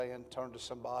and turn to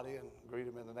somebody and greet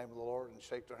them in the name of the Lord and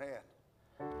shake their hand.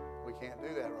 We can't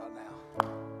do that right now.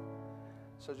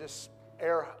 So just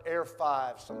air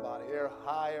five somebody, air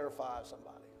five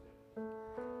somebody.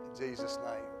 In Jesus'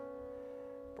 name.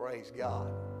 Praise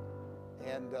God.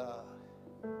 And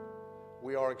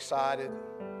we are excited,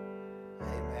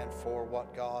 amen, for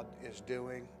what God is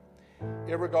doing.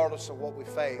 Irregardless of what we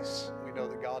face, we know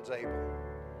that God's able,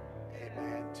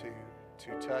 amen,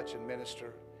 to touch and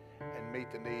minister and meet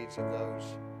the needs of those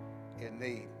in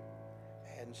need.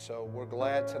 And so we're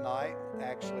glad tonight,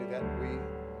 actually, that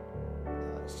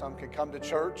some can come to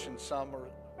church and some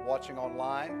are watching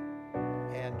online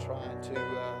and trying to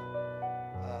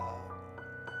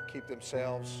keep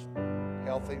themselves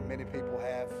healthy. Many people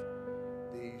have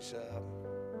these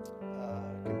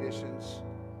conditions,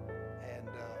 and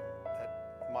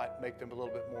that might make them a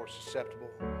little bit more susceptible.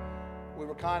 We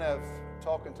were kind of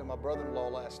talking to my brother-in-law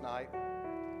last night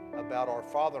about our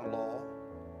father-in-law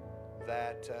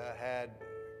that had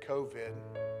COVID,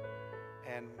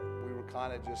 and we were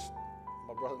kind of just,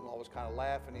 my brother-in-law was kind of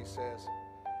laughing. He says,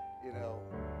 you know,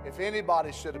 if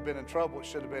anybody should have been in trouble, it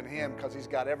should have been him, because he's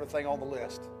got everything on the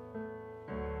list.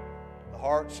 The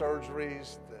heart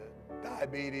surgeries, the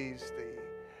diabetes,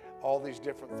 all these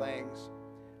different things.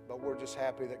 But we're just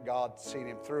happy that God's seen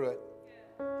him through it.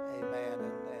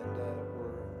 Amen. And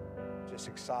we're just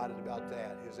excited about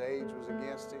that. His age was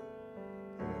against him.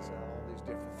 His, all these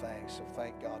different things. So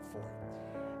thank God for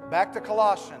it. Back to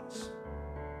Colossians.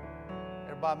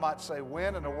 Everybody might say,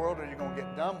 when in the world are you going to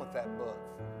get done with that book?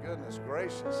 Goodness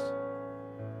gracious.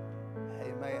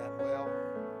 Amen. Well,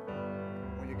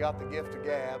 when you got the gift of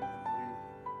gab and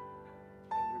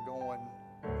you're going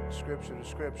scripture to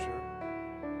scripture,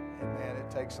 amen, it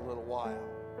takes a little while.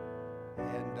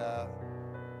 And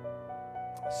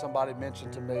somebody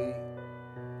mentioned to me,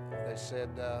 they said,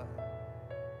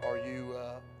 are you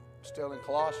still in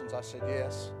Colossians? I said,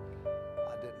 yes.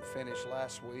 I didn't finish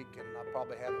last week, and I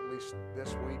probably have at least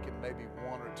this week and maybe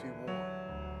one or two more.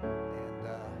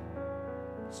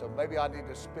 And so maybe I need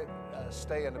to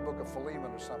stay in the book of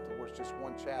Philemon or something where it's just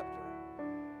one chapter.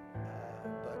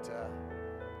 But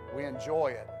we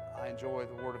enjoy it. I enjoy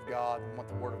the Word of God and want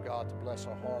the Word of God to bless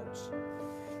our hearts.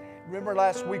 Remember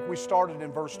last week we started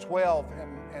in verse 12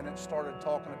 and it started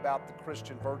talking about the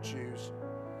Christian virtues.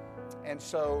 And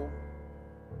so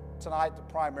tonight the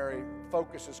primary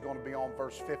focus is going to be on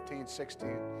verse 15,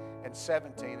 16, and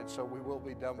 17. And so we will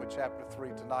be done with chapter 3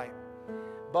 tonight.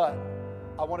 But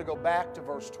I want to go back to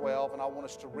verse 12 and I want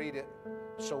us to read it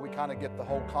so we kind of get the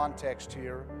whole context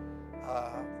here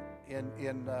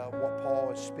in what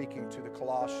Paul is speaking to the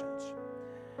Colossians.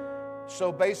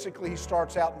 So basically he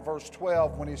starts out in verse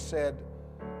 12 when he said,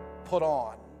 put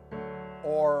on,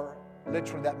 or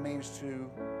literally that means to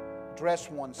dress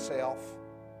oneself,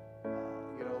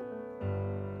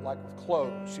 like with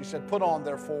clothes. He said, put on,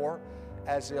 therefore,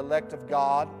 as the elect of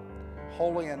God,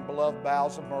 holy and beloved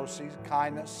bowels of mercy,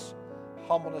 kindness,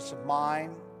 humbleness of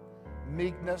mind,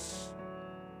 meekness,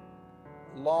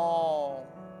 long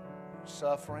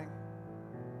suffering.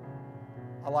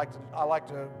 I like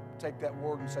to take that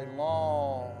word and say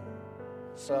long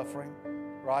suffering,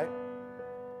 right?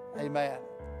 Amen.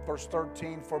 Verse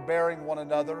 13, forbearing one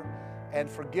another and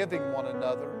forgiving one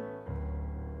another.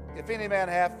 If any man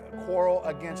hath a quarrel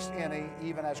against any,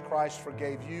 even as Christ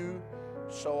forgave you,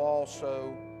 so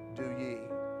also do ye.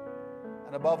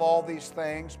 And above all these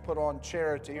things, put on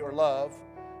charity or love,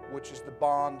 which is the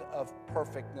bond of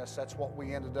perfectness. That's what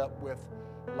we ended up with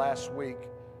last week,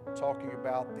 talking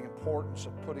about the importance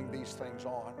of putting these things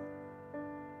on.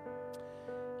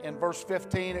 In verse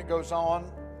 15, it goes on,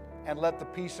 and let the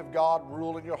peace of God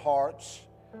rule in your hearts,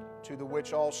 to the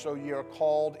which also ye are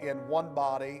called in one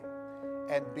body,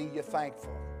 and be ye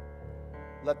thankful.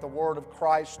 Let the word of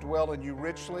Christ dwell in you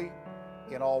richly,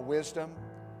 in all wisdom,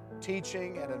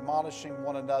 teaching and admonishing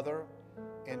one another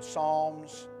in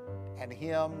psalms and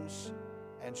hymns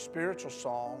and spiritual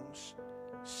songs,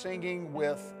 singing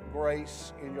with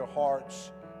grace in your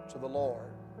hearts to the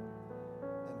Lord.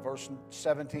 And verse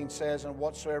 17 says, and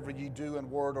whatsoever ye do in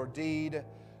word or deed,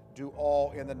 do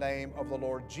all in the name of the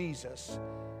Lord Jesus,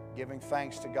 giving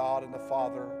thanks to God and the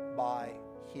Father by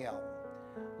him.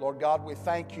 Lord God, we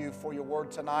thank you for your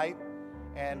word tonight,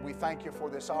 and we thank you for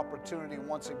this opportunity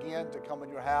once again to come in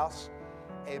your house,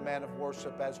 amen, of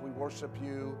worship as we worship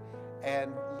you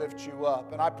and lift you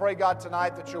up. And I pray, God,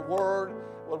 tonight that your word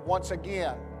would once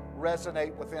again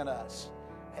resonate within us.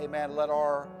 Amen. Let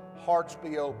our hearts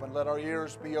be open. Let our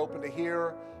ears be open to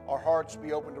hear. Our hearts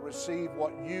be open to receive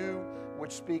what you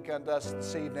would speak unto us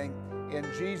this evening. In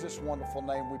Jesus' wonderful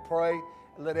name we pray.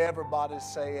 Let everybody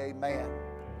say amen.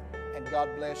 And God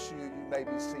bless you. You may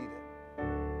be seated.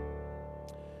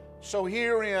 So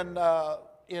here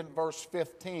in verse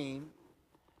 15,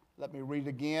 let me read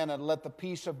again. And let the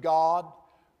peace of God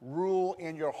rule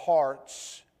in your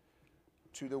hearts,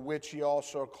 to the which ye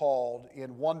also are called,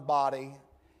 in one body,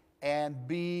 and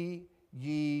be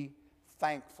ye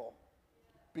thankful.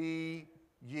 Be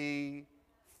ye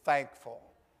thankful.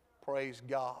 Praise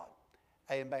God.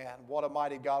 Amen. What a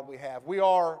mighty God we have. We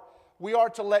are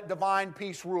to let divine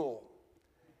peace rule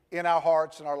in our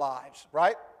hearts and our lives,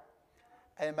 right?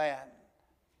 Amen.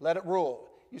 Let it rule.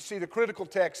 You see, the critical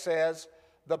text says,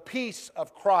 the peace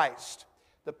of Christ.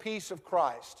 The peace of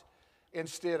Christ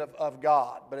instead of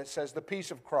God. But it says the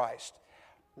peace of Christ.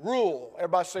 Rule.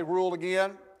 Everybody say rule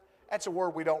again. That's a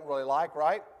word we don't really like,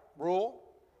 right? Rule.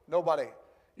 Nobody.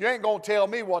 You ain't going to tell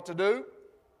me what to do.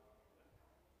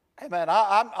 Amen.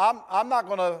 I'm not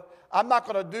going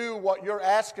to do what you're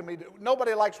asking me to.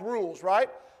 Nobody likes rules, right?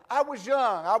 I was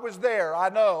young. I was there. I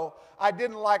know. I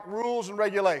didn't like rules and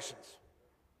regulations.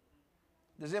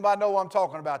 Does anybody know what I'm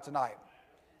talking about tonight?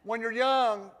 When you're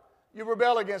young, you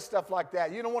rebel against stuff like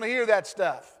that. You don't want to hear that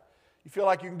stuff. You feel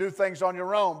like you can do things on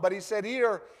your own. But he said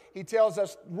here, he tells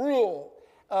us rule,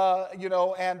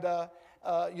 and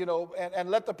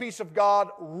let the peace of God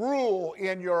rule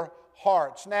in your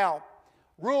hearts. Now,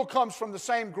 rule comes from the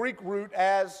same Greek root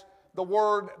as the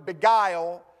word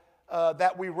beguile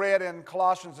that we read in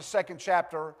Colossians, the 2nd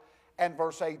chapter and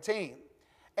verse 18.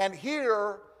 And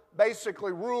here,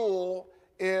 basically, rule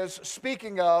is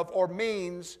speaking of or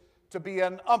means to be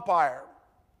an umpire,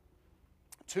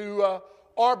 to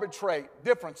arbitrate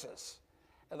differences.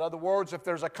 In other words, if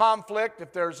there's a conflict,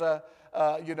 if there's a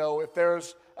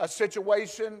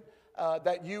situation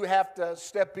that you have to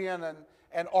step in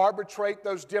and arbitrate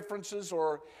those differences,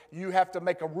 or you have to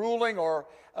make a ruling, or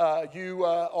you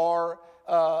are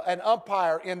an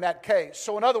umpire in that case.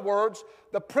 So in other words,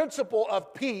 the principle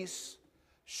of peace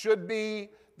should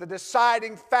be the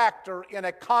deciding factor in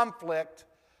a conflict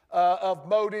of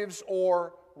motives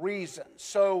or reasons.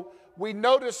 So we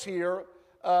notice here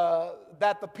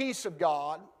that the peace of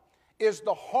God is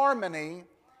the harmony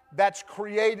that's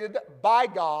created by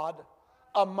God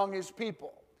among His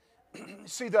people.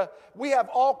 See, we have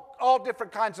all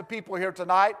different kinds of people here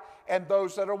tonight, and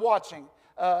those that are watching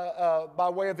by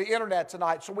way of the internet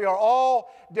tonight. So we are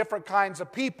all different kinds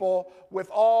of people with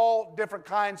all different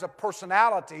kinds of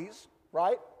personalities,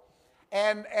 right?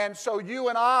 And so you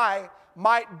and I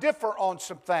might differ on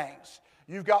some things.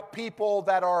 You've got people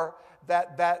that are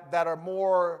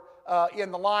more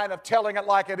in the line of telling it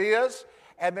like it is,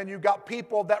 and then you've got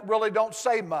people that really don't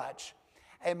say much.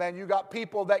 Amen. You got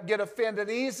people that get offended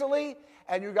easily,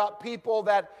 and you got people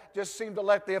that just seem to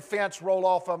let the offense roll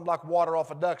off them like water off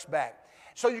a duck's back.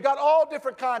 So you got all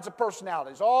different kinds of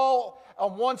personalities, all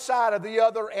on one side or the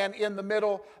other and in the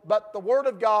middle. But the Word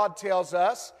of God tells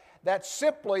us that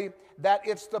simply that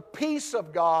it's the peace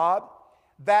of God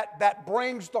that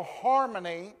brings the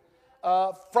harmony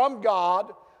from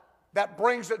God, that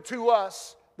brings it to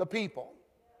us, the people.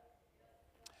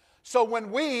 So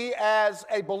when we, as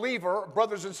a believer,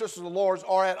 brothers and sisters of the Lord,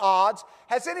 are at odds,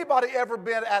 has anybody ever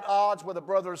been at odds with a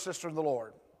brother or sister in the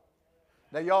Lord?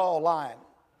 Now, y'all lying.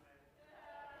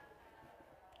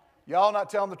 Y'all not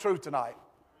telling the truth tonight.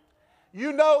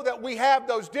 You know that we have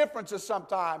those differences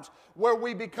sometimes where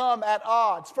we become at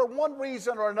odds for one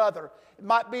reason or another. It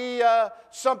might be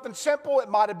something simple. It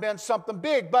might have been something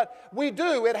big. But we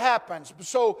do. It happens.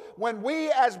 So when we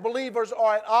as believers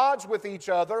are at odds with each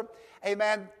other,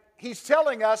 amen, He's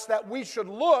telling us that we should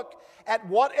look at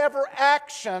whatever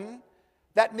action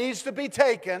that needs to be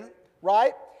taken,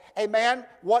 right? Amen.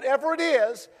 Whatever it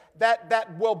is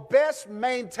that will best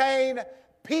maintain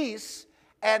peace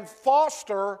and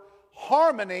foster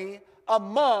harmony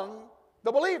among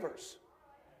the believers.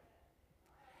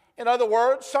 In other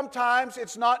words, sometimes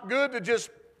it's not good to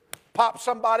just pop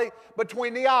somebody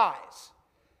between the eyes.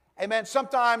 Amen.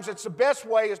 Sometimes it's the best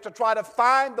way is to try to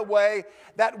find the way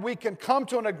that we can come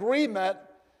to an agreement,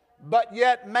 but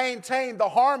yet maintain the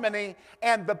harmony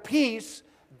and the peace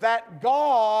that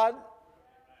God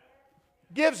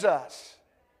gives us.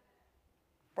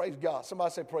 Praise God.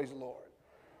 Somebody say praise the Lord.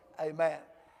 Amen.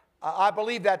 I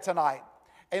believe that tonight.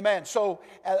 Amen. So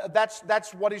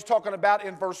that's what he's talking about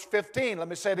in verse 15. Let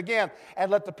me say it again.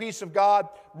 And let the peace of God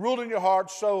rule in your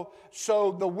hearts,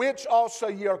 so the which also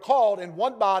ye are called in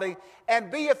one body,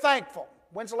 and be ye thankful.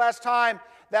 When's the last time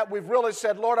that we've really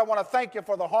said, Lord, I want to thank you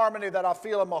for the harmony that I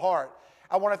feel in my heart.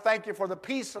 I want to thank you for the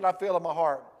peace that I feel in my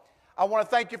heart. I want to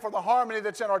thank you for the harmony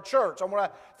that's in our church. I want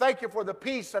to thank you for the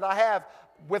peace that I have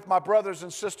with my brothers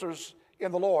and sisters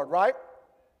in the Lord, right?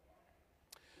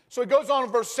 So he goes on in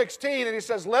verse 16 and he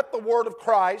says, let the word of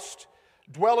Christ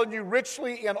dwell in you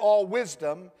richly in all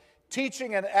wisdom,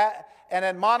 teaching and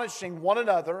admonishing one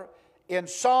another in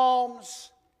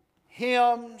psalms,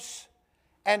 hymns,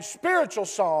 and spiritual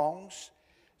songs,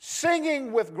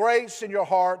 singing with grace in your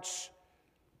hearts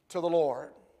to the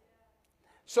Lord.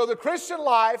 So the Christian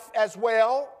life as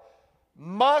well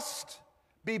must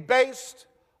be based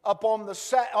upon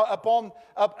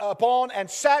and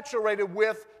saturated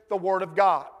with the Word of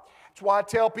God. That's why I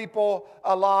tell people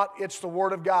a lot, it's the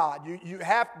Word of God.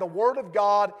 The Word of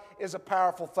God is a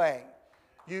powerful thing.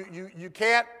 You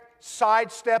can't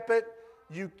sidestep it.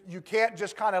 You can't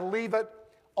just kind of leave it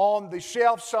on the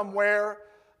shelf somewhere.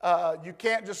 You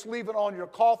can't just leave it on your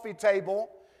coffee table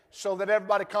so that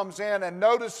everybody comes in and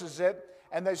notices it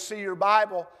and they see your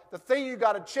Bible. The thing you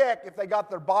got to check if they got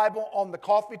their Bible on the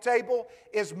coffee table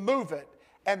is move it.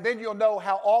 And then you'll know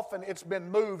how often it's been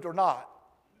moved or not.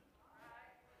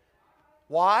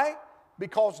 Why?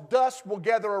 Because dust will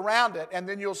gather around it and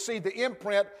then you'll see the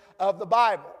imprint of the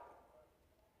Bible.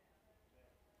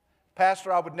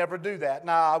 Pastor, I would never do that.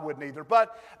 No, I wouldn't either.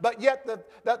 But yet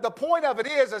the point of it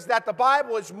is that the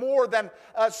Bible is more than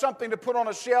something to put on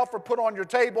a shelf or put on your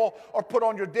table or put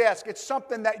on your desk. It's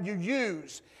something that you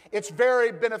use. It's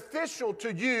very beneficial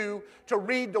to you to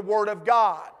read the Word of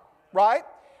God, right?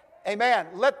 Amen.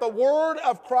 Let the Word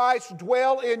of Christ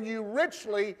dwell in you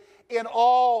richly in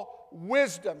all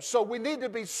wisdom. So we need to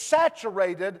be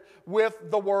saturated with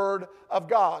the Word of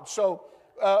God. So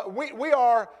we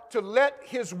are to let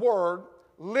His Word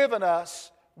live in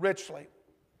us richly.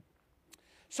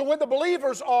 So when the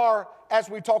believers are, as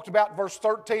we talked about, verse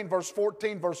 13, verse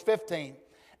 14, verse 15,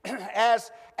 as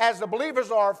the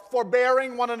believers are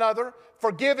forbearing one another,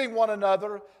 forgiving one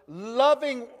another,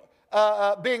 loving,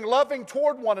 being loving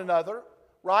toward one another,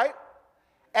 right?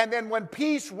 And then when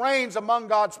peace reigns among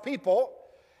God's people,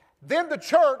 then the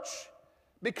church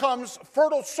becomes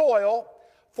fertile soil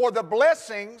for the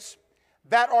blessings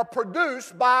that are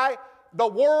produced by the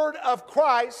Word of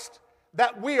Christ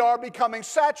that we are becoming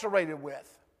saturated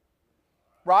with.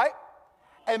 Right?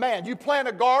 Amen. You plant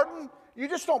a garden, you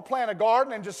just don't plant a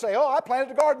garden and just say, oh, I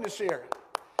planted a garden this year.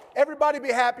 Everybody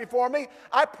be happy for me.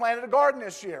 I planted a garden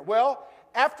this year. Well,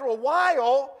 after a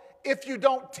while, if you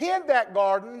don't tend that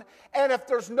garden and if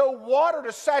there's no water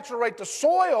to saturate the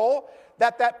soil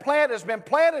that plant has been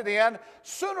planted in,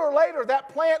 sooner or later that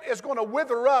plant is going to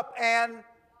wither up and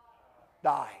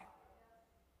die.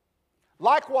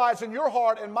 Likewise, in your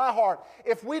heart and my heart,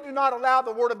 if we do not allow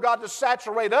the Word of God to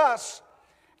saturate us,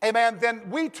 amen, then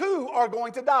we too are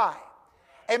going to die.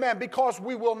 Amen, because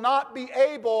we will not be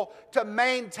able to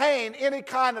maintain any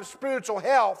kind of spiritual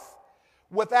health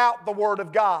without the Word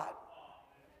of God.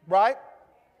 Right?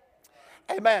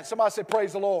 Amen. Somebody say,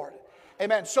 praise the Lord.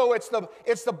 Amen. So it's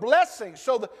the blessing.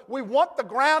 So we want the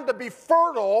ground to be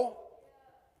fertile.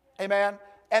 Amen.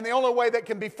 And the only way that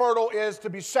can be fertile is to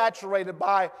be saturated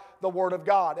by the Word of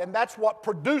God. And that's what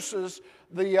produces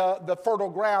the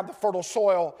fertile ground, the fertile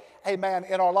soil, amen,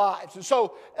 in our lives. And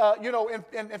so,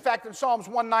 in fact, in Psalms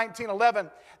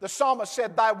 119:11, the psalmist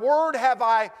said, thy word have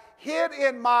I hid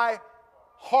in my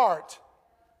heart.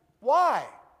 Why?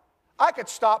 I could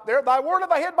stop there. Thy word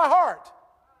have I hid in my heart.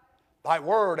 Thy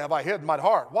word have I hid in my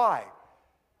heart. Why?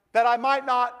 That I might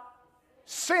not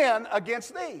sin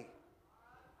against thee.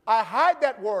 I hide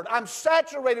that word. I'm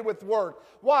saturated with the word.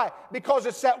 Why? Because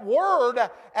it's that word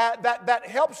that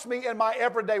helps me in my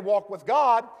everyday walk with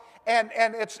God. And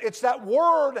it's that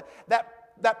word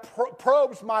that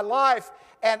probes my life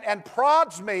and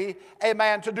prods me,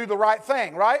 amen, to do the right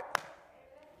thing, right?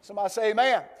 Somebody say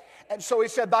amen. And so he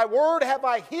said, thy word have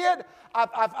I hid.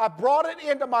 I've brought it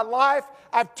into my life.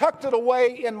 I've tucked it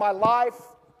away in my life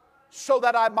so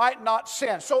that I might not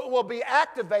sin. So it will be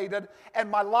activated and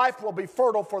my life will be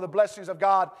fertile for the blessings of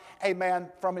God, amen,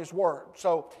 from His Word.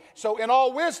 So in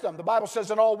all wisdom, the Bible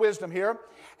says in all wisdom here,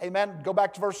 amen, go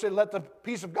back to verse 6, let the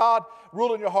peace of God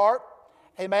rule in your heart,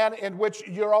 amen, in which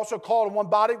you're also called in one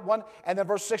body, and then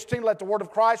verse 16, let the word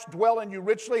of Christ dwell in you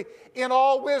richly in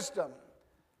all wisdom.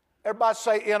 Everybody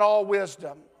say, in all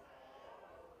wisdom.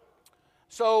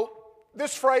 So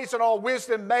this phrase, in all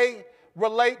wisdom, may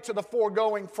relate to the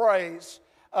foregoing phrase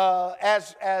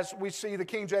as we see the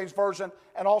King James Version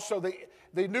and also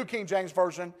the New King James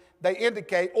Version, they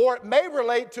indicate. Or it may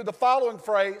relate to the following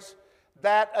phrase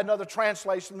that another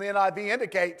translation, the NIV,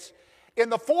 indicates. In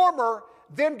the former,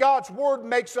 then God's Word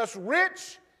makes us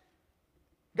rich.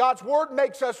 God's Word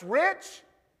makes us rich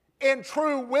in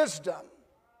true wisdom.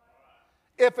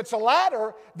 If it's a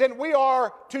latter, then we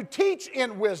are to teach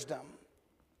in wisdom.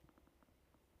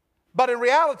 But in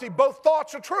reality, both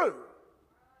thoughts are true.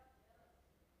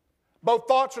 Both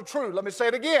thoughts are true. Let me say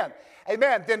it again.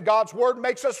 Amen. Then God's word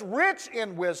makes us rich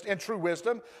in wisdom, in true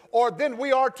wisdom, or then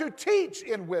we are to teach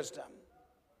in wisdom.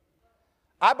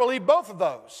 I believe both of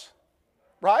those,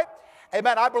 right?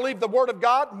 Amen. I believe the word of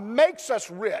God makes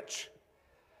us rich.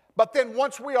 But then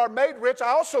once we are made rich, I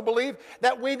also believe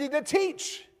that we need to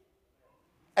teach.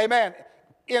 Amen.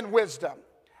 In wisdom.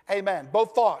 Amen.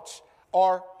 Both thoughts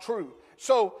are true.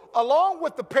 So along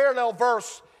with the parallel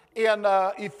verse in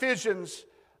Ephesians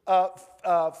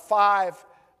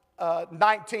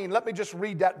 5:19. Let me just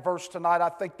read that verse tonight. I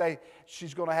think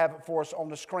she's going to have it for us on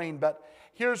the screen. But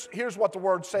here's what the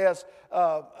word says.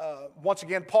 Once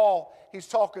again, Paul, he's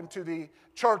talking to the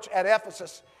church at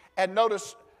Ephesus. And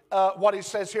notice what he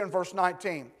says here in verse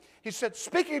 19. He said,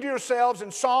 speaking to yourselves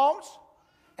in psalms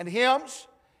and hymns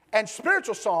and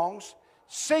spiritual songs,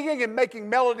 singing and making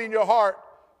melody in your heart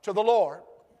to the Lord.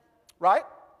 Right?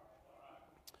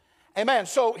 Amen.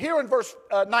 So here in verse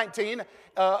 19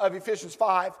 of Ephesians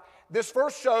 5, this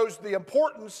verse shows the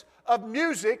importance of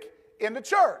music in the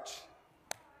church.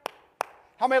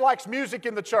 How many likes music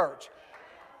in the church?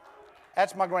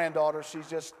 That's my granddaughter.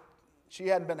 She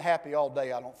hadn't been happy all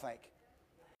day, I don't think.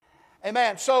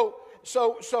 Amen. So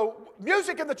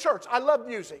music in the church. I love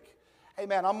music.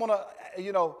 Amen. I'm gonna,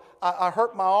 I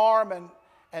hurt my arm,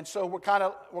 and so we're kind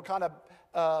of.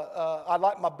 I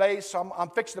like my bass. So I'm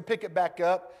fixing to pick it back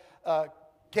up.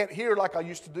 Can't hear like I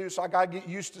used to do, so I got to get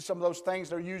used to some of those things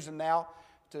they're using now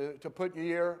to put in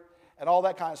your ear and all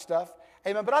that kind of stuff.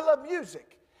 Amen. But I love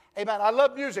music. Amen. I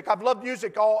love music. I've loved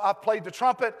music I've played the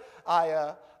trumpet.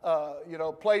 I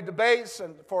played the bass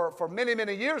and for many,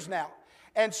 many years now.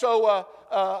 And so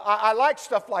I like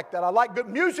stuff like that. I like good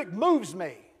music. Moves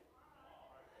me.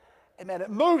 Amen. It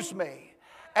moves me.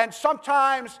 And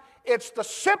sometimes it's the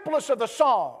simplest of the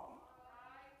song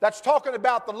that's talking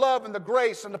about the love and the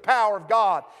grace and the power of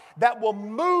God that will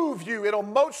move you. It'll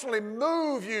emotionally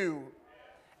move you.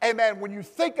 Amen. When you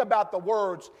think about the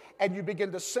words and you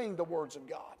begin to sing the words of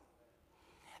God.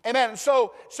 Amen. And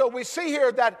so we see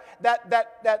here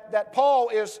that Paul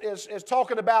is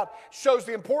talking about, shows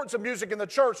the importance of music in the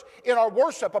church, in our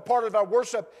worship, a part of our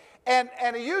worship.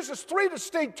 And he uses three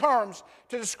distinct terms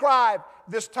to describe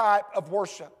this type of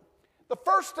worship. The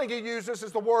first thing he uses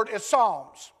is the word is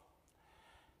psalms.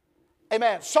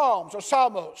 Amen. Psalms or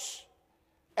psalmos.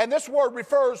 And this word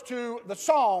refers to the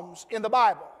psalms in the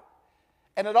Bible.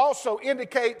 And it also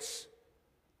indicates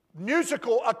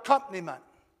musical accompaniment.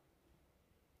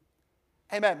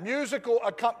 Amen. Musical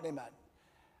accompaniment.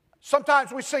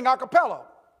 Sometimes we sing a cappella.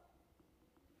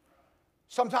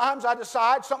 Sometimes I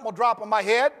decide something will drop on my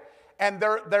head and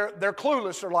they're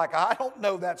clueless. They're like, I don't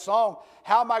know that song.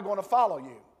 How am I going to follow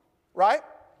you? Right?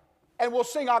 And we'll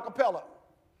sing a cappella.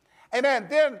 Amen.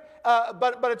 Then,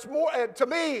 but it's more, to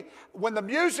me, when the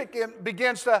music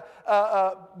begins to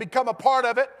become a part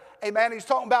of it, amen, he's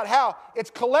talking about how it's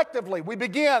collectively. We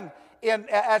begin,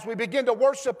 as we begin to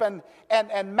worship and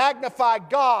magnify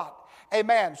God.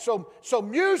 Amen. So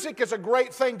music is a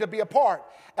great thing to be a part,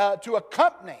 to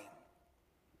accompany,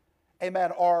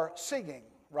 amen, our singing,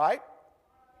 right?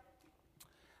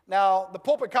 Now, the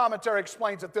pulpit commentary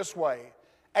explains it this way.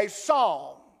 A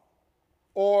psalm,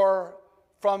 or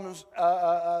from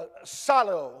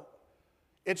psallo,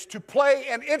 it's to play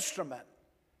an instrument.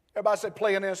 Everybody say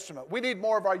play an instrument. We need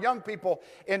more of our young people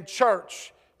in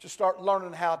church to start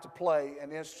learning how to play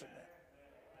an instrument.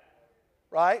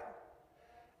 Right?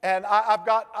 And I've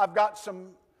got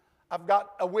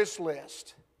a wish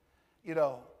list. You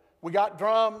know, we got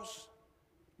drums,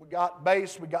 we got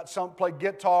bass, we got some play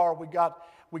guitar, we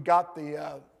got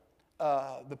the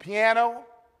piano.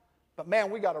 But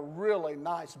man, we got a really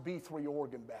nice B3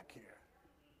 organ back here.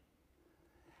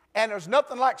 And there's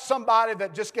nothing like somebody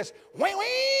that just gets wee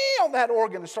on that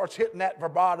organ and starts hitting that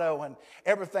vibrato and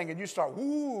everything, and you start,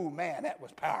 ooh, man, that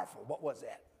was powerful. What was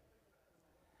that?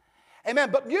 Amen.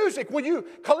 But music, when you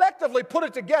collectively put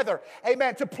it together,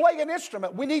 amen, to play an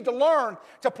instrument, we need to learn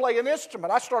to play an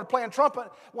instrument. I started playing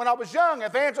trumpet when I was young.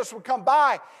 Evangelists would come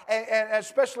by, and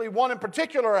especially one in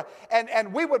particular,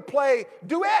 and we would play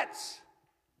duets.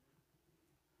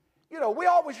 You know, we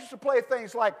always used to play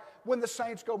things like When the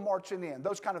Saints Go Marching In,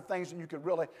 those kind of things that you could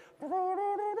really,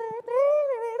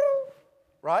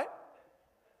 right?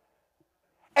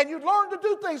 And you'd learn to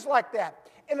do things like that,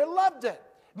 and I loved it.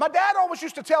 My dad always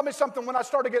used to tell me something when I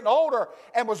started getting older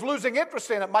and was losing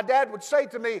interest in it. My dad would say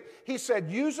to me, he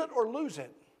said, use it or lose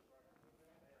it.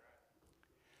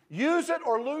 Use it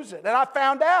or lose it. And I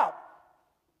found out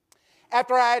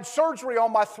after I had surgery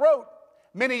on my throat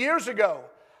many years ago,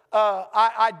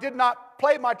 I did not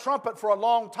play my trumpet for a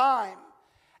long time.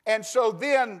 And so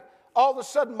then All of a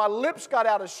sudden, my lips got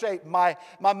out of shape. My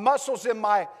muscles in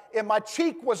my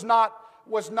cheek was not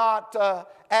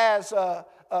as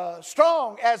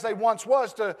strong as they once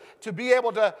was to be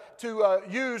able to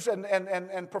use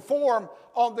and perform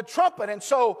on the trumpet. And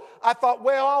so I thought,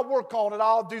 well, I'll work on it.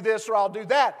 I'll do this or I'll do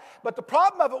that. But the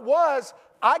problem of it was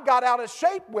I got out of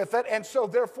shape with it, and so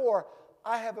therefore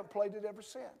I haven't played it ever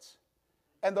since.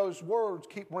 And those words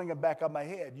keep ringing back on my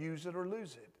head. Use it or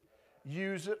lose it.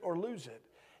 Use it or lose it.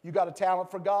 You got a talent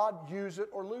for God, use it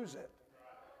or lose it.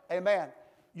 Amen.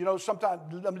 You know, sometimes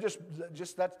let me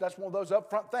just that's one of those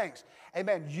upfront things.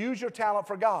 Amen. Use your talent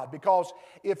for God, because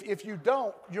if you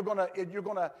don't, it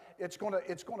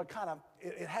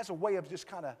has a way of just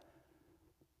kind of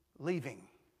leaving,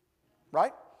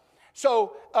 right?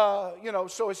 So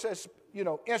so it says,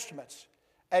 instruments.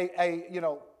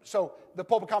 So the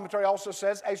pulpit commentary also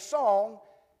says a song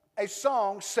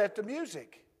set to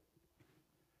music.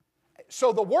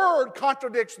 So the word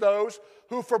contradicts those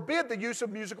who forbid the use of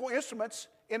musical instruments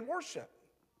in worship.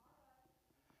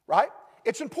 Right?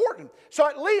 It's important. So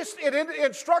at least it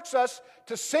instructs us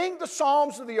to sing the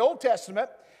Psalms of the Old Testament,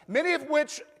 many of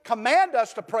which command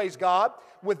us to praise God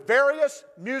with various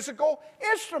musical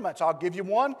instruments. I'll give you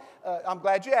one. I'm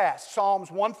glad you asked. Psalms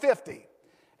 150.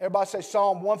 Everybody say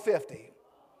Psalm 150.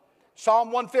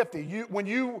 Psalm 150. When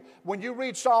you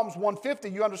read Psalms 150,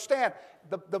 you understand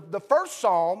the first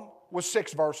psalm was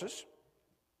 6 verses.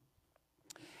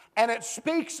 And it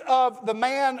speaks of the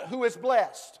man who is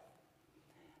blessed.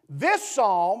 This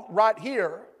psalm right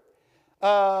here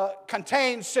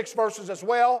contains 6 verses as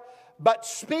well, but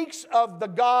speaks of the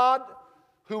God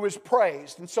who is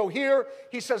praised. And so here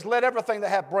he says, let everything that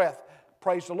hath breath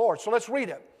praise the Lord. So let's read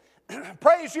it.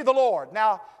 Praise ye the Lord.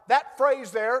 Now that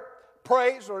phrase there,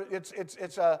 praise, or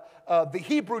the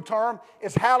Hebrew term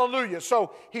is hallelujah.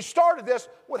 So he started this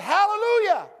with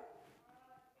hallelujah.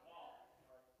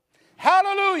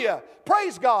 Hallelujah.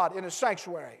 Praise God in His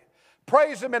sanctuary.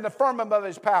 Praise Him in the firmament of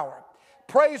His power.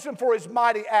 Praise Him for His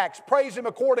mighty acts. Praise Him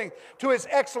according to His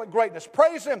excellent greatness.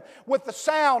 Praise Him with the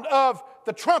sound of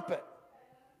the trumpet.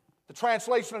 The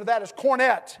translation of that is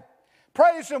cornet.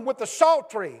 Praise Him with the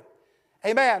psaltery.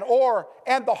 Amen.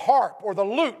 And the harp or the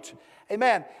lute.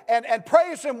 Amen. And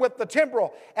praise Him with the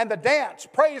timbrel and the dance.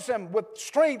 Praise Him with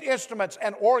stringed instruments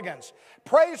and organs.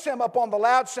 Praise Him upon the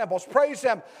loud cymbals. Praise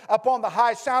Him upon the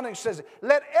high sounding cymbals.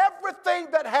 Let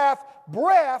everything that hath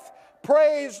breath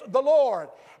praise the Lord.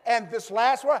 And this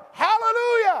last word,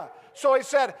 hallelujah. So he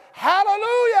said,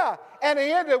 hallelujah. And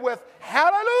he ended with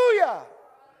hallelujah.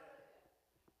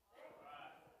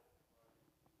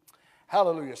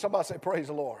 Hallelujah. Somebody say, praise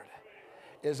the Lord.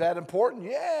 Is that important?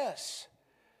 Yes.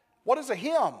 What is a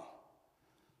hymn?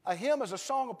 A hymn is a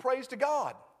song of praise to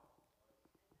God.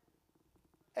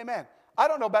 Amen. I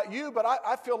don't know about you, but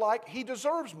I feel like He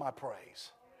deserves my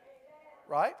praise.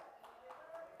 Right?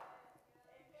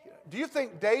 Do you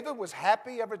think David was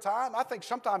happy every time? I think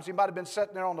sometimes he might have been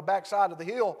sitting there on the backside of the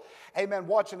hill, amen,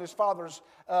 watching his father's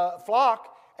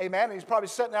flock. Amen. He's probably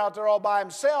sitting out there all by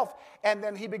himself, and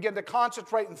then he began to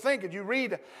concentrate and think. And you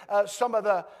read some of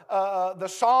the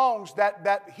songs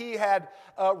that he had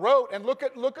wrote, and look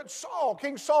at Saul,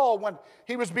 King Saul, when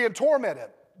he was being tormented.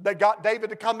 They got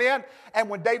David to come in, and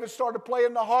when David started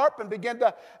playing the harp and began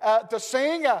to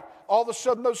sing, all of a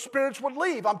sudden those spirits would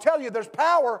leave. I'm telling you, there's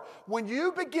power when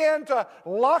you begin to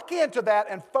lock into that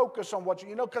and focus on what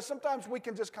you know, because sometimes we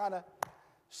can just kind of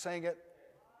sing it.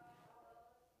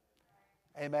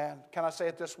 Amen. Can I say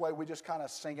it this way? We just kind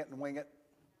of sing it and wing it.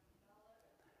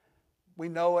 We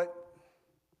know it,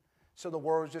 so the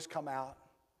words just come out,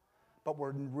 but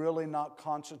we're really not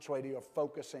concentrating or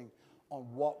focusing on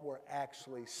what we're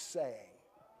actually saying.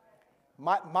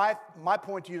 My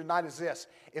point to you tonight is this.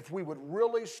 If we would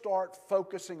really start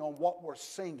focusing on what we're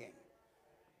singing,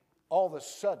 all of a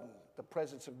sudden the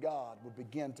presence of God would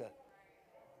begin to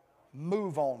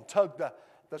move on, tug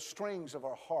the strings of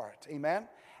our heart. Amen?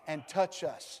 And touch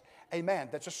us. Amen.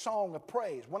 That's a song of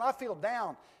praise. When I feel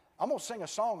down, I'm going to sing a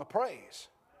song of praise.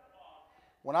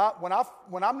 When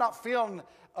I'm not feeling,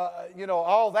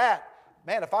 all that,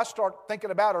 man, if I start thinking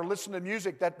about or listening to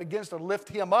music that begins to lift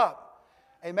Him up,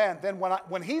 amen, then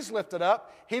when He's lifted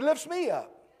up, He lifts me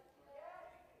up.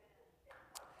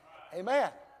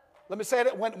 Amen. Let me say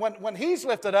that when He's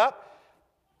lifted up,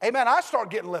 amen, I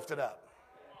start getting lifted up.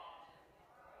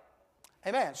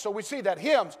 Amen. So we see that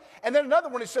hymns. And then another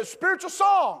one, he says spiritual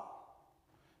song.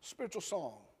 Spiritual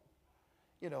song.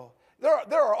 You know,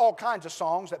 there are all kinds of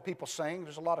songs that people sing.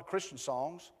 There's a lot of Christian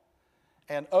songs.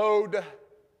 And ode,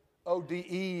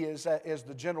 O-D-E is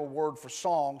the general word for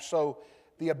song. So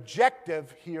the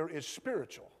objective here is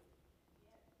spiritual.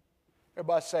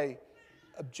 Everybody say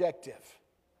objective,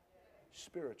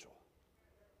 spiritual.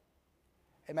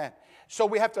 Amen. So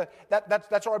we have to,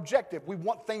 that's our objective. We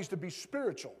want things to be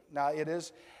spiritual. Now it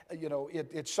is,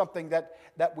 it's something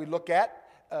that we look at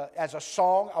as a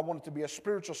song. I want it to be a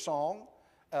spiritual song.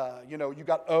 You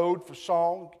got ode for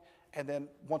song, and then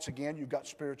once again you've got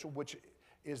spiritual, which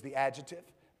is the adjective.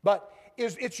 But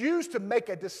it's used to make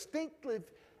a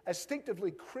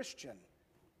distinctively Christian.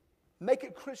 Make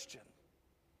it Christian.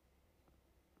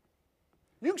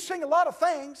 You can sing a lot of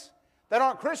things that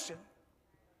aren't Christian.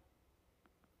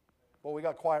 Well, we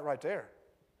got quiet right there.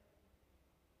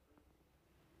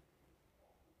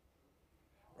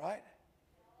 Right?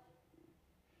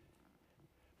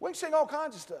 We can sing all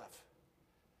kinds of stuff.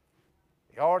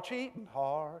 You're cheating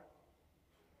hard.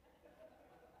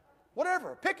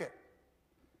 Whatever, pick it.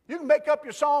 You can make up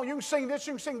your song, you can sing this,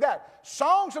 you can sing that.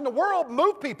 Songs in the world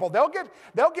move people. They'll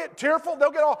get tearful,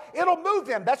 it'll move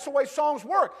them. That's the way songs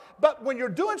work. But when you're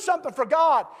doing something for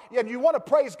God and you want to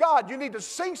praise God, you need to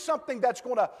sing something that's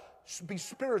going to be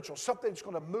spiritual, something that's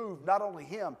going to move not only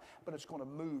Him, but it's going to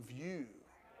move you.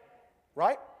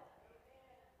 Right?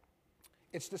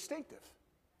 It's distinctive.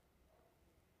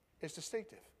 It's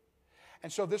distinctive.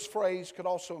 And so this phrase could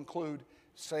also include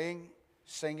singing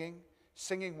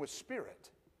with spirit.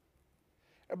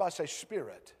 Everybody say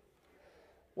spirit.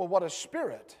 Well, what is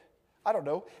spirit? I don't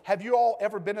know. Have you all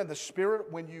ever been in the spirit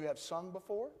when you have sung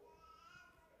before?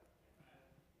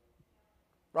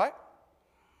 Right?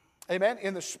 Amen.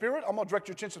 In the spirit, I'm going to direct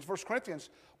your attention to 1 Corinthians.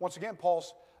 Once again,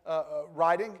 Paul's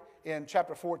writing in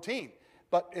chapter 14.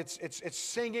 But it's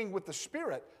singing with the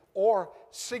spirit or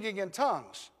singing in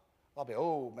tongues. I'll be,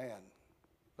 oh man,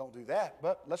 don't do that.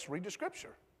 But let's read the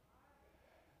scripture.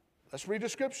 Let's read the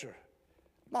scripture.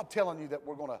 I'm not telling you that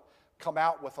we're going to come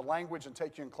out with a language and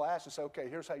take you in class and say, okay,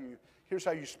 here's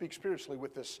how you speak spiritually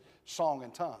with this song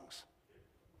in tongues.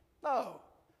 No,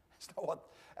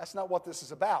 that's not what this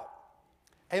is about.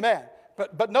 Amen.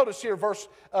 But notice here, 1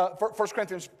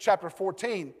 Corinthians chapter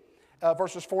 14,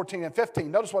 verses 14 and 15.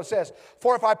 Notice what it says.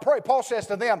 For if I pray, Paul says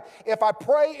to them, if I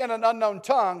pray in an unknown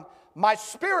tongue, my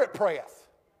spirit prayeth.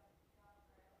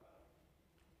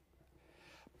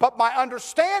 But my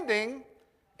understanding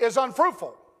is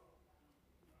unfruitful.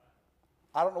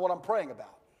 I don't know what I'm praying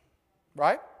about.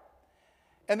 Right?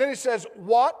 And then he says,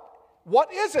 what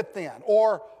is it then?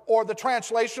 Or the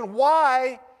translation,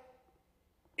 why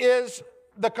is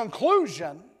the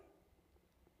conclusion,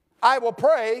 I will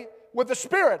pray with the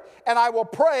Spirit, and I will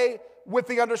pray with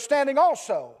the understanding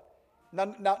also.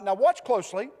 Now watch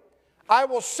closely. I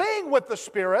will sing with the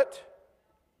Spirit,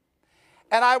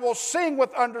 and I will sing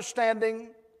with understanding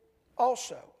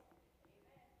also.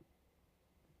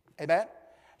 Amen?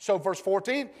 So verse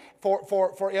 14,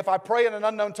 for if I pray in an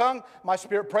unknown tongue, my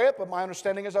spirit prayeth, but my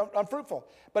understanding is unfruitful.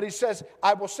 But he says,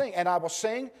 I will sing, and I will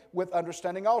sing with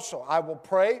understanding also. I will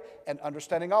pray and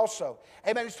understanding also.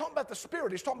 Amen. He's talking about the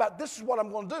Spirit. He's talking about this is what I'm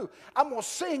going to do. I'm going to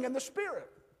sing in the Spirit.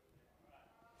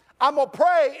 I'm going to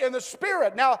pray in the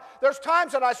Spirit. Now, there's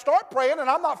times that I start praying and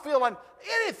I'm not feeling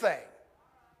anything.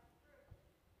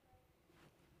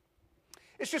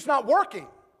 It's just not working.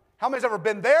 How many's ever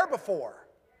been there before?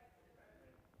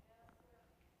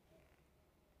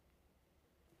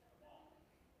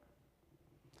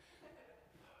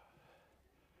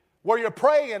 Where you're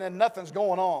praying and nothing's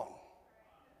going on.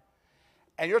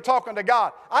 And you're talking to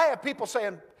God. I have people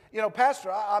saying,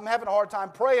 Pastor, I'm having a hard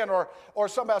time praying, or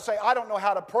somebody will say, I don't know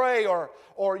how to pray, or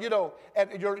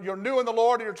and you're new in the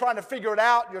Lord and you're trying to figure it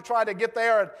out, and you're trying to get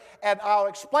there, and I'll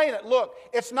explain it. Look,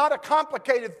 it's not a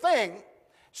complicated thing.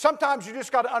 Sometimes you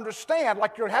just got to understand,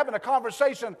 like you're having a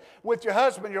conversation with your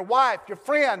husband, your wife, your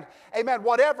friend, amen,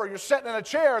 whatever. You're sitting in a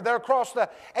chair there across the,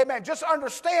 amen. Just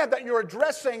understand that you're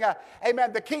addressing,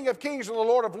 amen, the King of Kings and the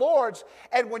Lord of Lords.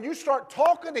 And when you start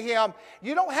talking to Him,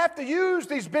 you don't have to use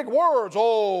these big words.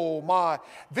 Oh, my,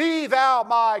 thee, thou,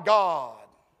 my God.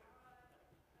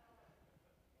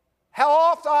 How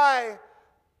oft I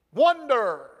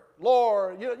wonder,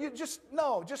 Lord, just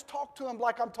talk to Him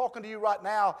like I'm talking to you right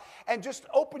now, and just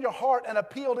open your heart and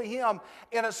appeal to Him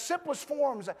in the simplest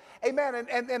forms. Amen.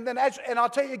 And then I'll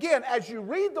tell you again, as you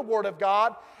read the Word of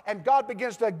God and God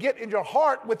begins to get in your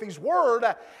heart with His Word,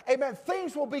 amen,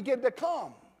 things will begin to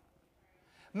come.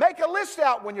 Make a list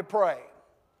out when you pray.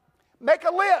 Make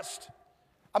a list.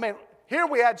 I mean, here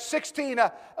we had 16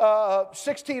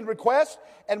 requests,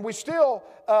 and we still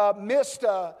missed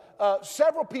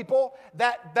several people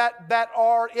that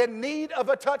are in need of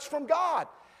a touch from God.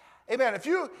 Amen. If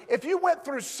you went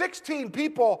through 16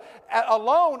 people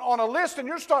alone on a list and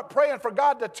you start praying for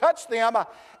God to touch them,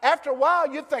 after a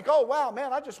while you'd think, oh, wow,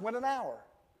 man, I just went an hour.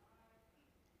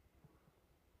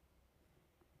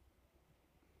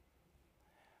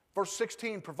 Verse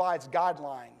 16 provides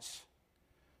guidelines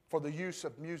for the use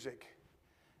of music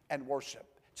and worship.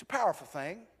 It's a powerful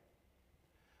thing.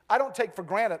 I don't take for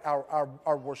granted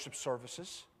our worship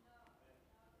services.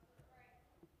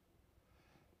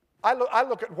 I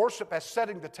look at worship as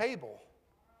setting the table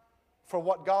for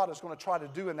what God is going to try to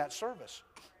do in that service,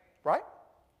 right?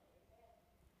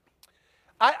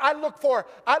 I look for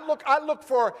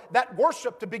that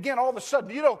worship to begin all of a sudden.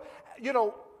 You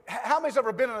know, how many's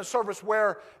ever been in a service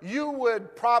where you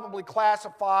would probably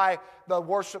classify the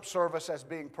worship service as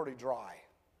being pretty dry?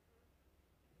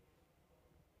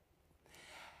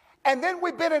 And then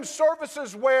we've been in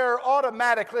services where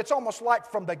automatically, it's almost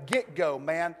like from the get-go,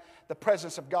 man, the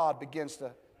presence of God begins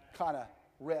to kind of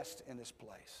rest in this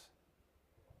place.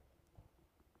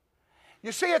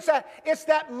 You see, it's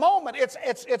that moment. It's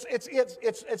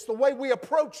the way we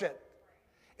approach it.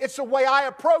 It's the way I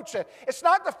approach it. It's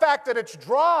not the fact that it's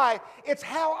dry, it's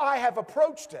how I have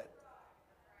approached it.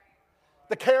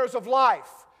 The cares of life.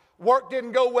 Work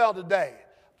didn't go well today.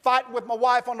 Fighting with my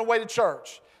wife on the way to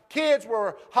church. Kids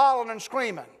were hollering and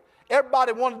screaming.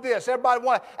 Everybody wanted this, everybody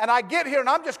wanted, and I get here and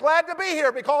I'm just glad to be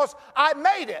here because I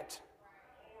made it.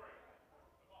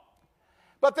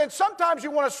 But then sometimes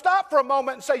you want to stop for a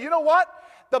moment and say, you know what?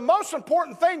 The most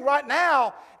important thing right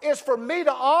now is for me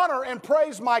to honor and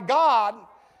praise my God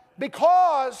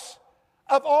because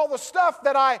of all the stuff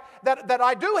that I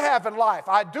do have in life.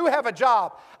 I do have a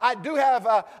job. I do have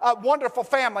a wonderful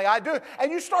family. I do.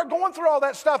 And you start going through all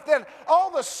that stuff, then all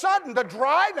of a sudden, the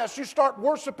dryness, you start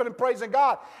worshiping and praising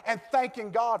God and thanking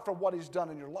God for what He's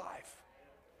done in your life.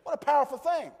 What a powerful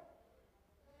thing.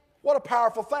 What a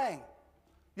powerful thing.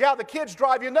 Yeah, the kids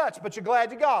drive you nuts, but you're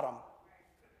glad you got them.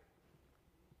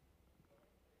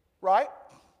 Right?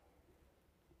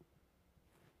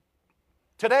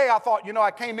 Today I thought, I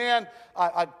came in,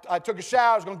 I took a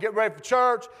shower, I was going to get ready for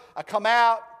church. I come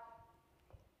out,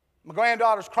 my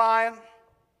granddaughter's crying,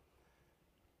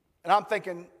 and I'm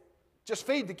thinking, just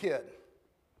feed the kid.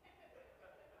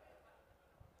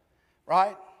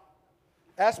 Right?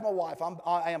 Ask my wife,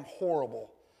 I am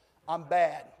horrible. I'm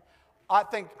bad. I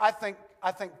think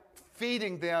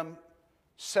feeding them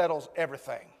settles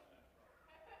everything.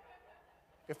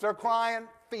 If they're crying,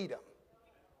 feed them.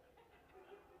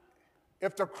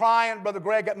 If they're crying, Brother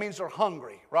Greg, that means they're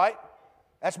hungry, right?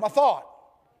 That's my thought.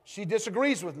 She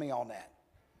disagrees with me on that.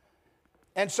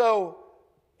 And so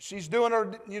she's doing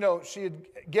her, she had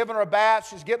given her a bath.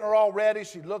 She's getting her all ready.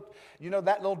 She looked,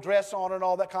 that little dress on her and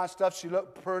all that kind of stuff. She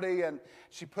looked pretty, and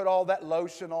she put all that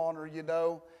lotion on her,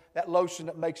 that lotion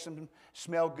that makes them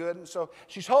smell good. And so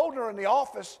she's holding her in the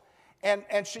office, and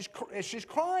she's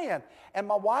crying. And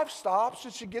my wife stops,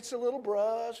 and she gets a little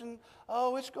brush, and,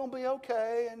 it's going to be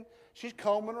okay. And she's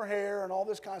combing her hair and all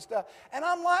this kind of stuff. And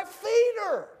I'm like, feed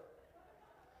her.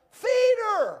 Feed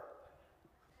her.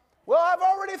 Well, I've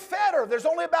already fed her. There's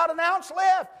only about an ounce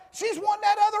left. She's wanting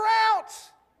that other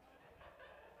ounce.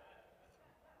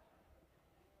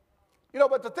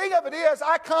 But the thing of it is,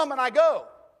 I come and I go.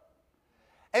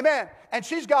 Amen. And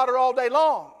she's got her all day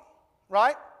long,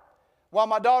 right? While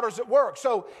my daughter's at work.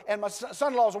 And my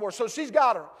son-in-law's at work. So she's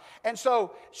got her. And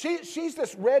so she's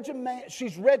this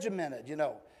she's regimented,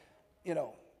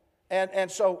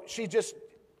 And so she just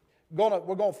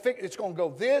we're going to fix, it's going to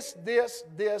go this, this,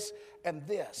 this, and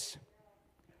this.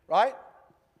 Right?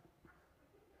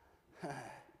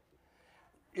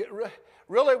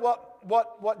 Really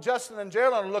what Justin and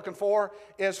Geraldine are looking for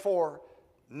is for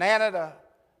Nana to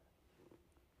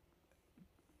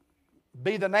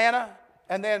be the Nana,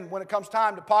 and then when it comes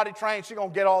time to potty train, she's going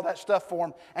to get all that stuff for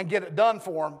them and get it done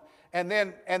for them, and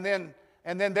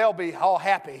then they'll be all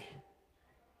happy.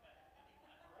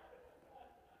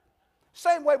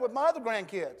 Same way with my other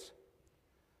grandkids.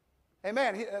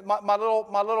 Amen. My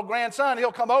little grandson,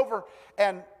 he'll come over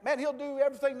and, man, he'll do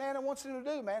everything Nana wants him to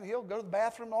do, man. He'll go to the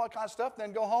bathroom and all that kind of stuff,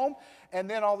 then go home, and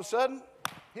then all of a sudden,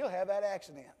 he'll have that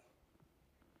accident.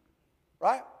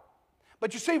 Right?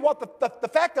 But you see what the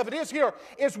fact of it is here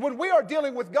is when we are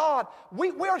dealing with God,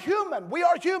 we're human. We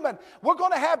are human. We're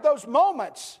going to have those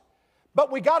moments,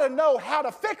 but we got to know how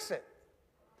to fix it.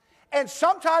 And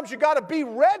sometimes you got to be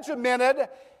regimented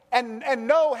and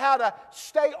know how to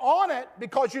stay on it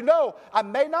because I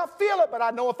may not feel it, but I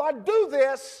know if I do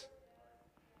this,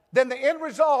 then the end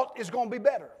result is going to be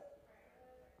better.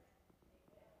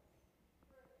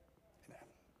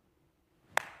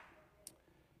 Amen.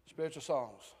 Spiritual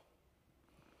songs.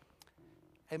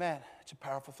 Amen. It's a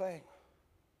powerful thing.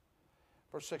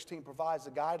 Verse 16 provides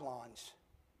the guidelines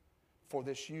for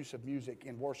this use of music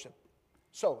in worship.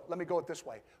 So, let me go it this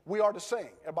way. We are to sing.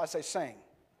 Everybody say sing.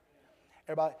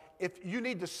 Everybody, if you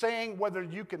need to sing, whether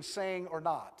you can sing or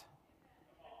not.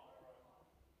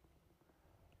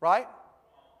 Right?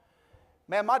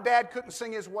 Man, my dad couldn't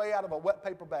sing his way out of a wet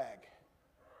paper bag.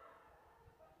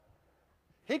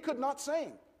 He could not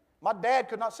sing. My dad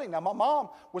could not sing. Now, my mom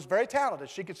was very talented.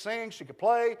 She could sing, she could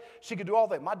play, she could do all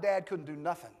that. My dad couldn't do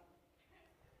nothing.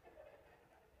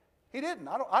 He didn't.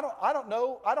 I don't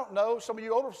know. Some of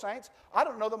you older saints, I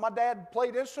don't know that my dad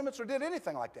played instruments or did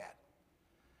anything like that.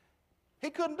 He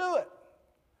couldn't do it.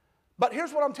 But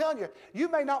here's what I'm telling you. You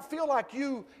may not feel like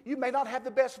you may not have the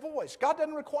best voice. God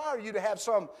doesn't require you to have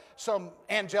some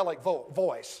angelic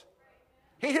voice.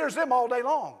 He hears them all day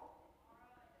long.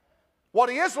 What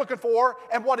He is looking for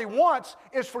and what He wants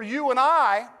is for you and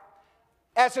I,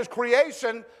 as His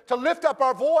creation, to lift up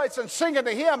our voice and sing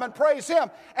unto Him and praise Him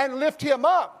and lift Him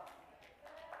up.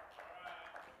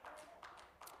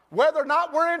 Whether or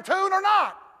not we're in tune or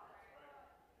not.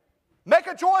 Make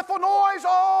a joyful noise,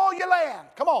 all ye land.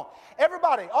 Come on.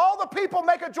 Everybody, all the people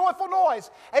make a joyful noise.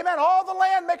 Amen. All the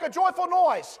land make a joyful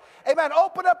noise. Amen.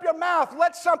 Open up your mouth.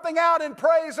 Let something out in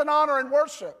praise and honor and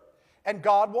worship. And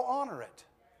God will honor it.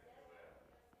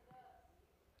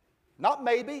 Not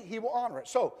maybe, He will honor it.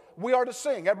 So, we are to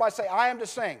sing. Everybody say, I am to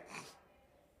sing.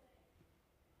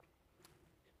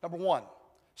 Number one,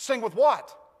 sing with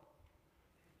what?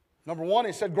 Number one,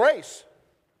 He said grace.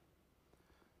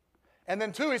 And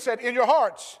then two, He said in your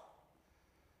hearts.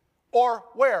 Or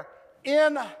where?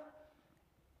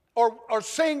 Or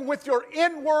sing with your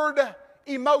inward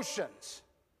emotions.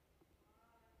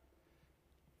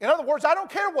 In other words, I don't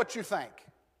care what you think.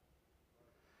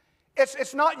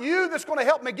 It's not you that's going to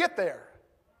help me get there.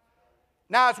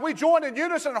 Now, as we join in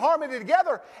unison and harmony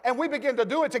together and we begin to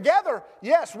do it together,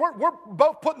 yes, we're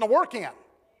both putting the work in.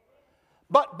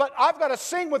 But I've got to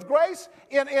sing with grace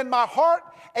in my heart,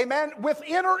 amen, with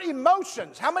inner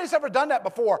emotions. How many's ever done that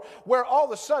before? Where all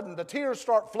of a sudden the tears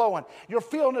start flowing. You're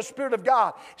feeling the Spirit of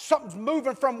God. Something's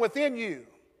moving from within you.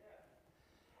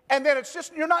 And then it's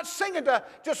just, you're not singing to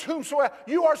just whomsoever.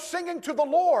 You are singing to the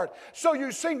Lord. So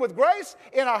you sing with grace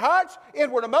in our hearts,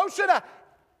 inward emotion,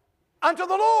 unto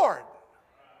the Lord.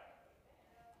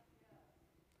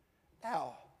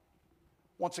 Now,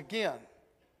 once again,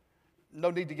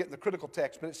 no need to get in the critical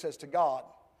text, but it says to God,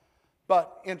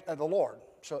 but in the Lord.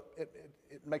 So it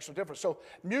makes no difference. So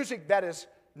music that is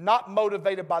not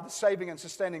motivated by the saving and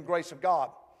sustaining grace of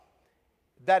God,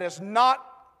 that is not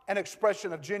an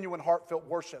expression of genuine heartfelt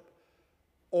worship,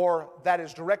 or that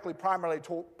is directly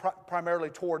primarily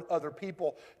toward other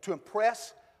people to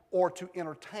impress or to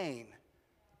entertain,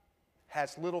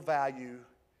 has little value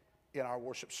in our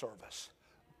worship service.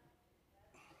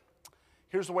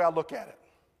 Here's the way I look at it.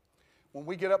 When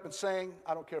we get up and sing,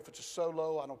 I don't care if it's a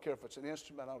solo, I don't care if it's an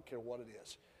instrument, I don't care what it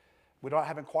is. We're not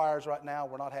having choirs right now.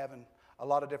 We're not having a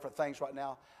lot of different things right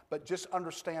now. But just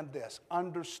understand this.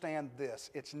 Understand this.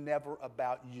 It's never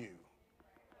about you.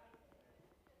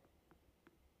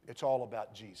 It's all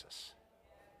about Jesus.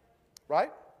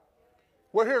 Right?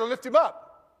 We're here to lift Him up.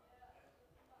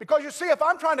 Because you see, if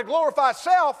I'm trying to glorify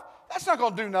self, that's not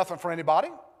going to do nothing for anybody.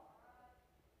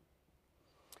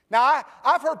 Now,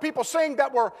 I've heard people sing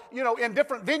that were, in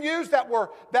different venues that were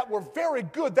very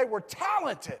good. They were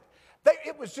talented.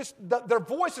 It was just, their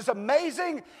voice is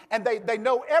amazing, and they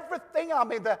know everything. I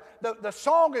mean, the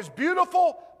song is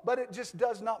beautiful, but it just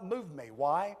does not move me.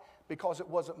 Why? Because it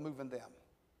wasn't moving them.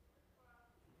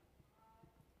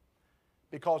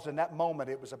 Because in that moment,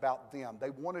 it was about them. They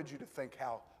wanted you to think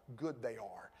how good they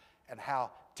are, and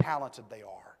how talented they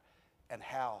are, and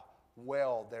how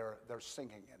well they're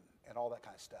singing and all that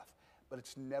kind of stuff. But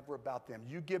it's never about them.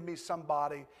 You give me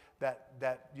somebody that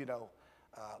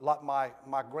like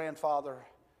my grandfather,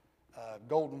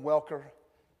 Golden Welker,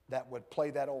 that would play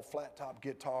that old flat top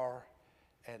guitar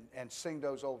and sing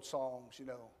those old songs,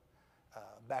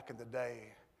 back in the day.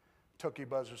 Tookie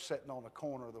Buzzer sitting on the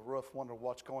corner of the roof, wondering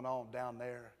what's going on down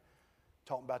there,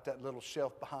 talking about that little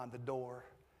shelf behind the door,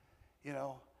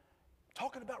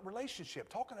 talking about relationship,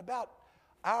 talking about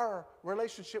our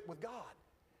relationship with God.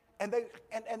 And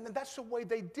that's the way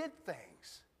they did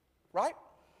things, right?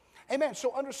 Amen.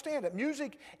 So understand that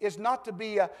music is not to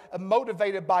be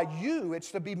motivated by you. It's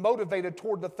to be motivated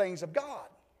toward the things of God.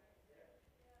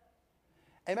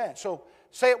 Amen. So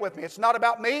say it with me. It's not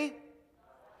about me.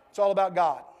 It's all about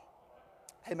God.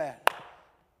 Amen.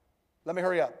 Let me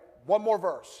hurry up. One more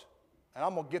verse, and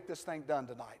I'm going to get this thing done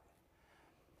tonight.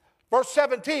 Verse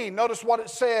 17, notice what it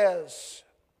says.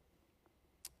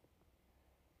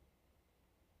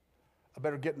 I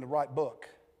better get in the right book.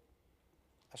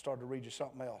 I started to read you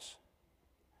something else.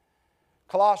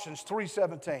 Colossians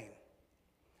 3:17.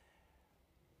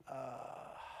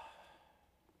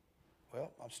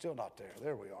 Well, I'm still not there.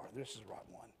 There we are. This is the right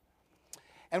one.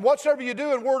 And whatsoever you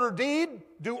do in word or deed,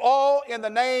 do all in the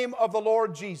name of the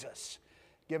Lord Jesus,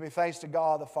 giving thanks to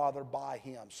God the Father by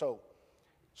him. So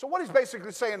what he's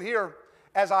basically saying here,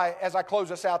 as I close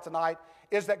this out tonight,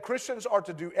 is that Christians are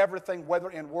to do everything, whether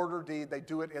in word or deed, they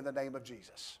do it in the name of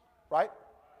Jesus. Right?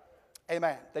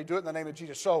 Amen. They do it in the name of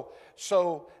Jesus.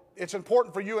 So it's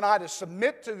important for you and I to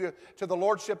submit to the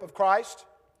Lordship of Christ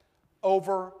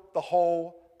over the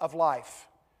whole of life.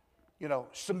 You know,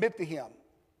 submit to him.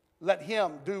 Let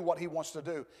him do what he wants to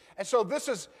do. And so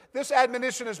this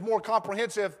admonition is more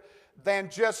comprehensive than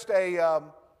just a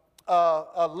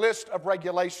list of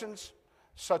regulations,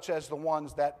 such as the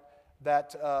ones that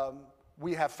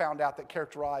we have found out that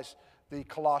characterize the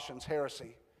Colossians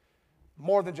heresy.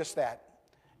 More than just that.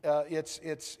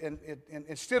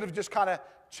 Instead of just kind of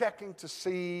checking to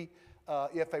see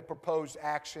if a proposed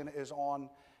action is on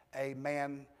a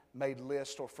man-made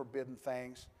list or forbidden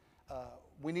things,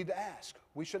 we need to ask.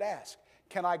 We should ask,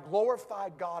 can I glorify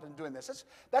God in doing this?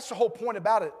 That's the whole point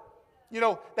about it. You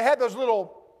know, they had those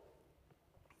little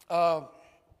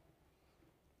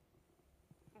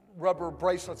rubber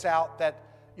bracelets out that,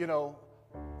 you know,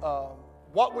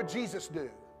 what would Jesus do?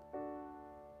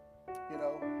 You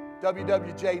know,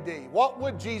 WWJD. What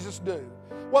would Jesus do?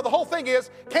 Well, the whole thing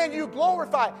is, can you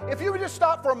glorify? If you would just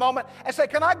stop for a moment and say,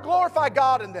 can I glorify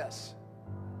God in this?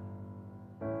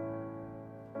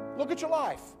 Look at your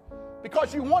life.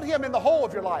 Because you want him in the whole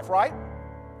of your life, right?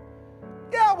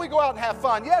 Yeah, we go out and have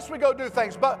fun. Yes, we go do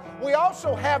things. But we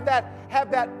also have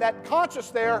that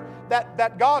conscience there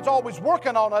that God's always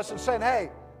working on us and saying, hey,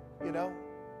 you know,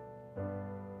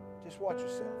 just watch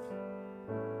yourself.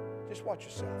 Just watch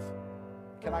yourself.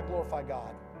 Can I glorify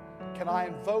God? Can I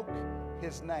invoke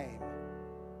his name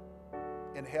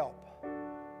in help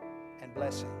and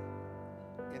blessing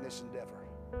in this endeavor?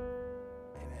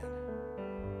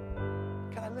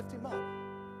 Can I lift him up?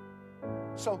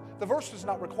 So the verse does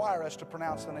not require us to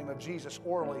pronounce the name of Jesus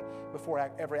orally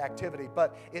before every activity,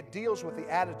 but it deals with the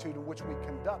attitude in which we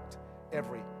conduct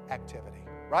every activity,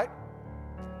 right?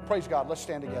 Praise God. Let's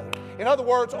stand together. In other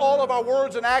words, all of our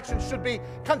words and actions should be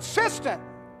consistent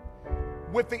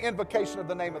with the invocation of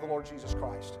the name of the Lord Jesus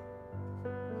Christ.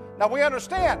 Now we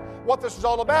understand what this is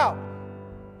all about.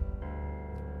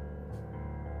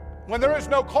 When there is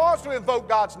no cause to invoke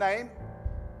God's name,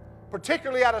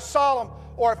 particularly at a solemn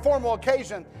or a formal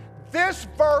occasion, this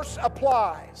verse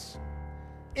applies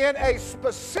in a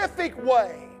specific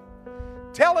way,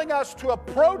 telling us to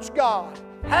approach God.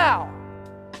 How?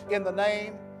 In the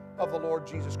name of the Lord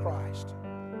Jesus Christ.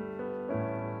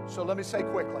 So let me say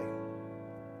quickly,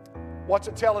 what's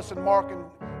it tell us in Mark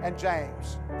and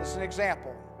James? This is an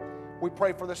example. We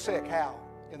pray for the sick. How?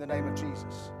 In the name of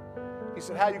Jesus. He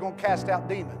said, how are you going to cast out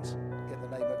demons? In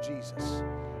the name of Jesus.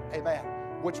 Amen.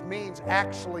 Which means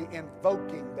actually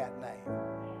invoking that name.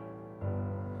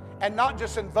 And not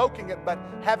just invoking it, but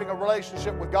having a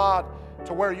relationship with God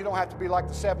to where you don't have to be like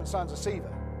the 7 sons of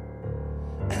Sceva.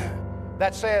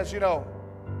 That says, you know,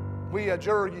 we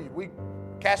adjure you, we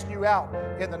cast you out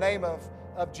in the name of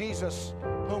Jesus,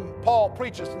 whom Paul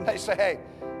preaches. And they say, hey,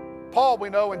 Paul we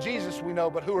know and Jesus we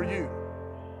know, but who are you?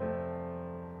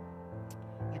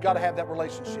 You got to have that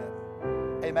relationship.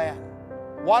 Amen.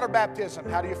 Water baptism,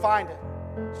 how do you find it?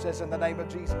 It says in the name of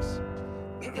Jesus.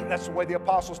 That's the way the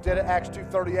apostles did it. Acts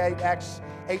 2:38, Acts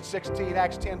 8:16,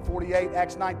 Acts 10:48,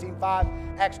 Acts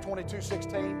 19:5, Acts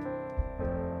 22:16.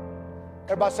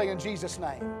 Everybody say in Jesus'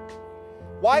 name.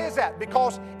 Why is that?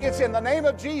 Because it's in the name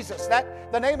of Jesus.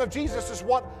 The name of Jesus is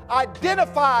what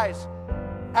identifies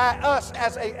us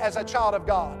as a child of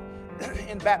God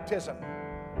in baptism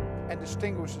and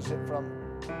distinguishes it from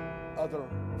other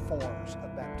forms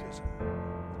of baptism.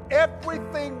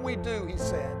 Everything we do, he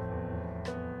said,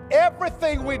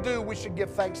 everything we do, we should give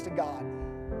thanks to God.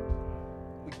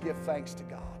 We give thanks to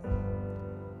God.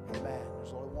 Amen.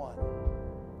 There's only one.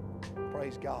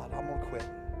 Praise God. I'm going to quit.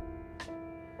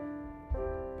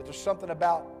 But there's something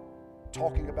about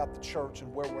talking about the church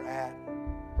and where we're at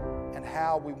and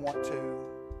how we want to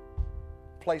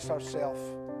place ourselves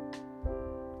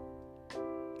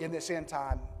in this end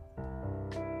time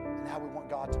and how we want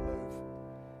God to move.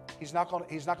 He's not going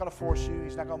to force you.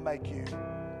 He's not going to make you.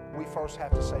 We first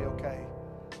have to say, okay,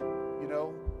 you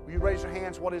know, will you raise your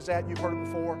hands? What is that? You've heard it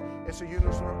before. It's a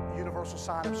universal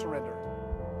sign of surrender.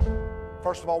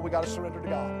 First of all, we got to surrender to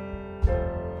God.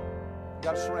 You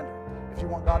got to surrender. If you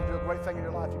want God to do a great thing in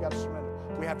your life, you got to surrender.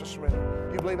 We have to surrender.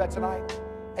 Do you believe that tonight?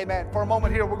 Amen. For a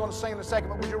moment here, we're going to sing in a second,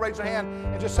 but would you raise your hand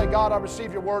and just say, God, I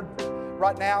receive your word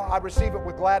right now. I receive it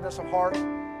with gladness of heart.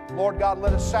 Lord God,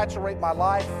 let it saturate my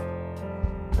life.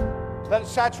 Let it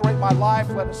saturate my life.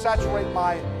 Let it saturate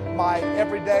my my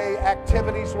everyday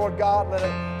activities, Lord God. Let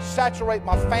it saturate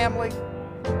my family.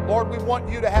 Lord, we want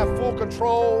you to have full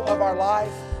control of our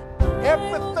life.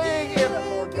 Everything in it,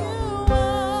 Lord God.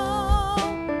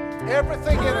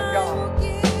 Everything in it, God.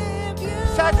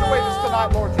 Saturate us tonight,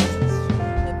 Lord Jesus.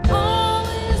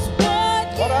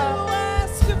 What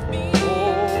ask of me,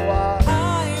 I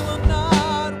I will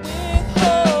not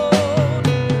withhold.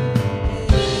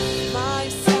 If my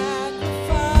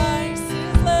sacrifice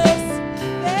is less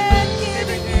than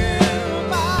giving you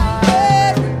my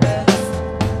very best,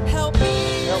 help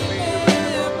me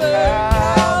remember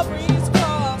Calvary's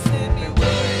cross and be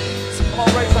willing to Come on,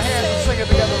 raise your hands and sing it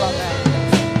together right now.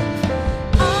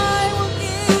 I will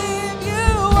give you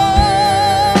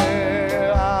all.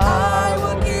 I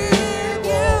will give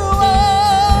you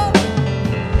all.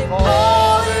 If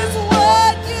all is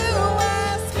what you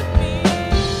ask of me,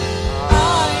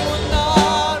 I will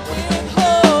not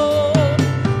withhold.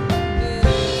 If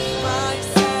my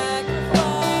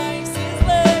sacrifice is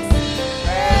less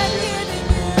than giving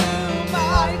you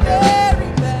my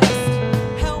very best,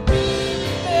 help me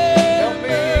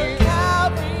remember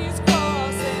Calvary's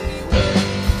cross and be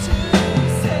willing to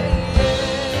say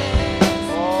yes.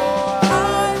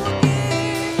 I will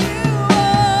give you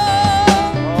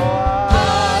all.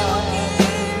 I will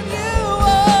give you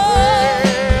all.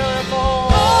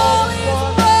 All is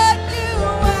what you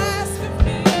ask of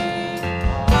me.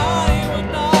 I will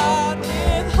not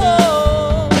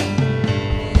withhold.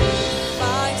 If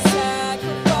my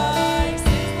sacrifice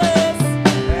is less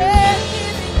than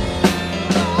giving you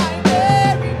my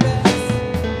very best,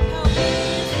 help me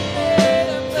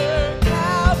remember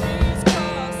Calvary's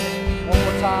cross and One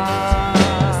more time.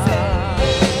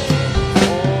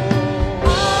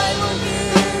 I will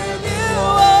give you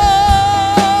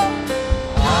all.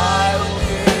 I will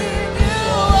give you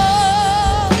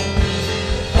all.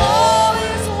 All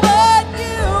is what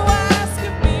you ask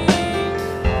of me.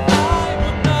 I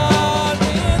will not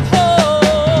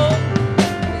withhold.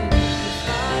 If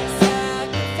my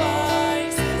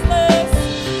sacrifice is less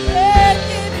than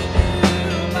giving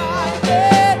you my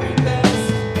very best,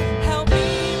 help me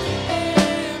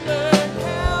remember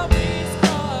Calvary's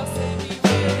cross and be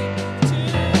willing to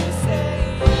say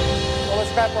yes. Well,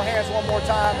 let's clap our hands one more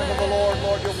time unto the Lord.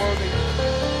 Lord, you're worthy.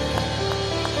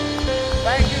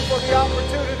 Thank you for the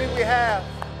opportunity we have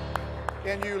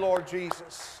in you, Lord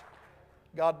Jesus.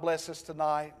 God bless us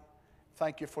tonight.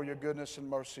 Thank you for your goodness and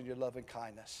mercy and your loving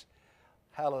kindness.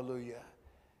 Hallelujah.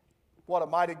 What a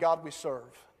mighty God we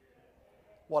serve.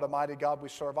 What a mighty God we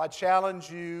serve. I challenge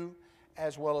you,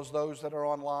 as well as those that are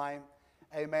online,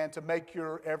 amen, to make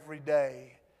your every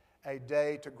day a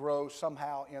day to grow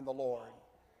somehow in the Lord.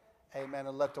 Amen.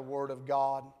 And let the Word of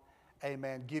God,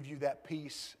 amen, give you that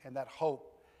peace and that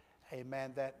hope,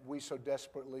 amen, that we so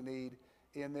desperately need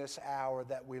in this hour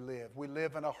that we live. We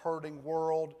live in a hurting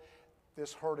world.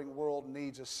 This hurting world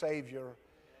needs a Savior,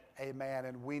 amen,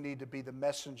 and we need to be the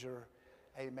messenger,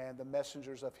 amen, the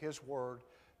messengers of His Word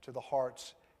to the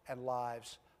hearts and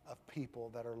lives of people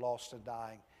that are lost and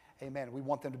dying. Amen. We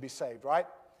want them to be saved, right?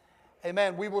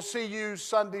 Amen. We will see you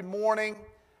Sunday morning.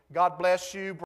 God bless you.